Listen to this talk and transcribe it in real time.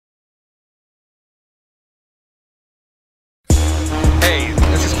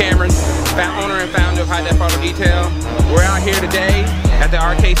owner and founder of High Def Auto Detail. We're out here today at the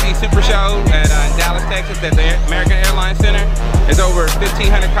RKC Super Show at Dallas, Texas at the American Airlines Center. There's over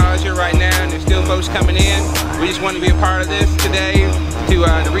 1,500 cars here right now, and there's still folks coming in. We just want to be a part of this today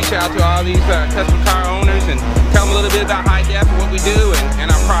to reach out to all these custom car owners and tell them a little bit about High Def and what we do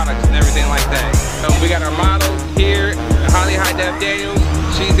and our products and everything like that. So we got our model here, Holly High Def Daniels.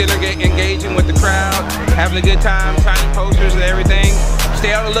 She's engaging with the crowd, having a good time, signing posters and everything.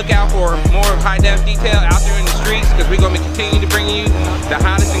 Stay on the lookout for more of High Def Detail out there in the streets, because we're going to continue to bring you the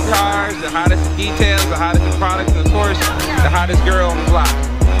hottest in cars, the hottest in details, the hottest in products, and of course, the hottest girl on the block.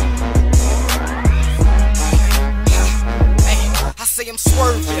 I say I'm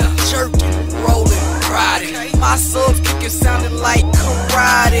swerving, jerking, rolling, riding. My subs kicking, sounding like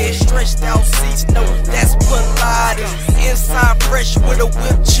karate. Stretched out seats, no, that's Pilates. Inside fresh with a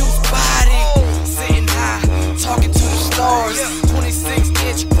whip juice body. Sitting high, talking to the stars.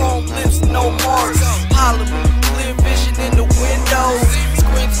 26-inch chrome lips, no marks. Polymer, clear vision in the windows.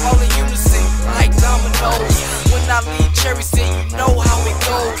 Screens all in unison, like dominoes. When I leave Cherry City, you know how it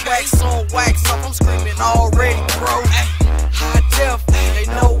goes. Wax on, wax off, I'm screaming already, bro. High Def, they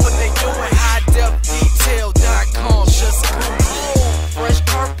know what they doing. HighDefDetail.com, just Google. Fresh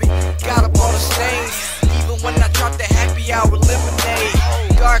carpet, got up all the stains. Even when I dropped the happy hour lemonade.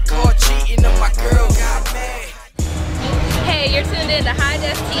 Guard caught cheating and my girl got mad. Hey, you're tuned in to High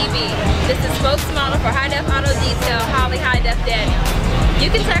Def TV. This is spokesmodel for High Def Auto Detail, Holly High Def Daniels.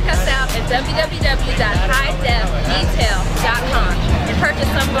 You can check us out at www.highdefdetail.com and purchase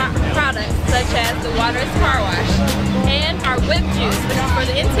some of our products such as the Water's Car Wash and our Whip Juice, which is for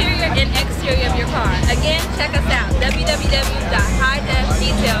the interior and exterior of your car. Again, check us out,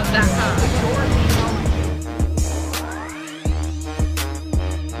 www.highdefdetail.com.